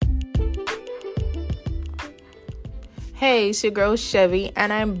Hey, it's your girl Chevi,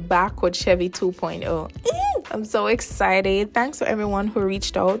 and I'm back with Chevi 2.0. I'm so excited. Thanks to everyone who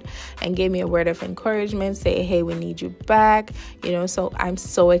reached out and gave me a word of encouragement, say, hey, we need you back. So I'm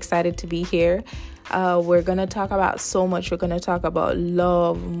so excited to be here. We're going to talk about so much. We're going to talk about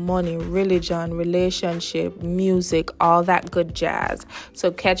love, money, religion, relationship, music, all that good jazz.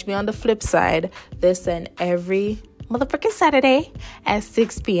 So catch me on the flip side this and every motherfucking Saturday at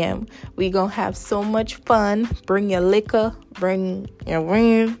 6 p.m. We gonna have so much fun. Bring your liquor, bring your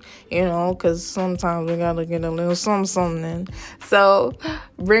wind, because sometimes we gotta get a little something. So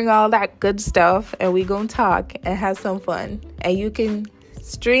bring all that good stuff and we gonna talk and have some fun. And you can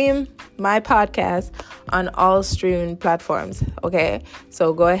stream my podcast on all streaming platforms, okay?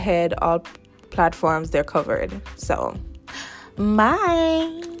 So go ahead, all platforms, they're covered. So,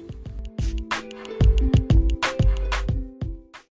 bye.